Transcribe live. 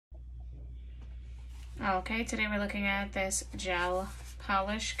Okay, today we're looking at this gel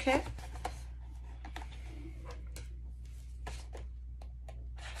polish kit.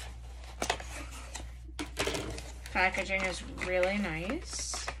 Packaging is really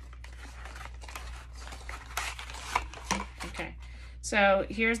nice. Okay, so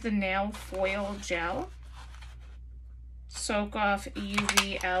here's the nail foil gel. Soak off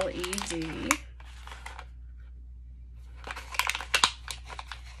UV LED.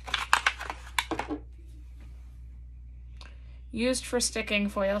 Used for sticking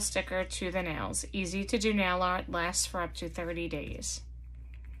foil sticker to the nails. Easy to do nail art, lasts for up to 30 days.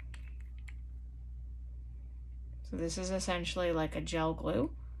 So this is essentially like a gel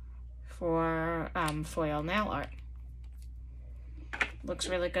glue for foil nail art. Looks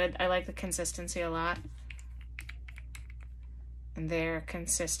really good. I like the consistency a lot. And they're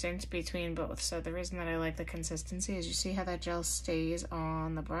consistent between both. So the reason that I like the consistency is you see how that gel stays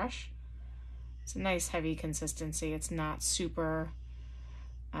on the brush? It's a nice heavy consistency. It's not super,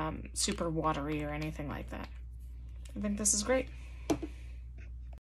 super watery or anything like that. I think this is great.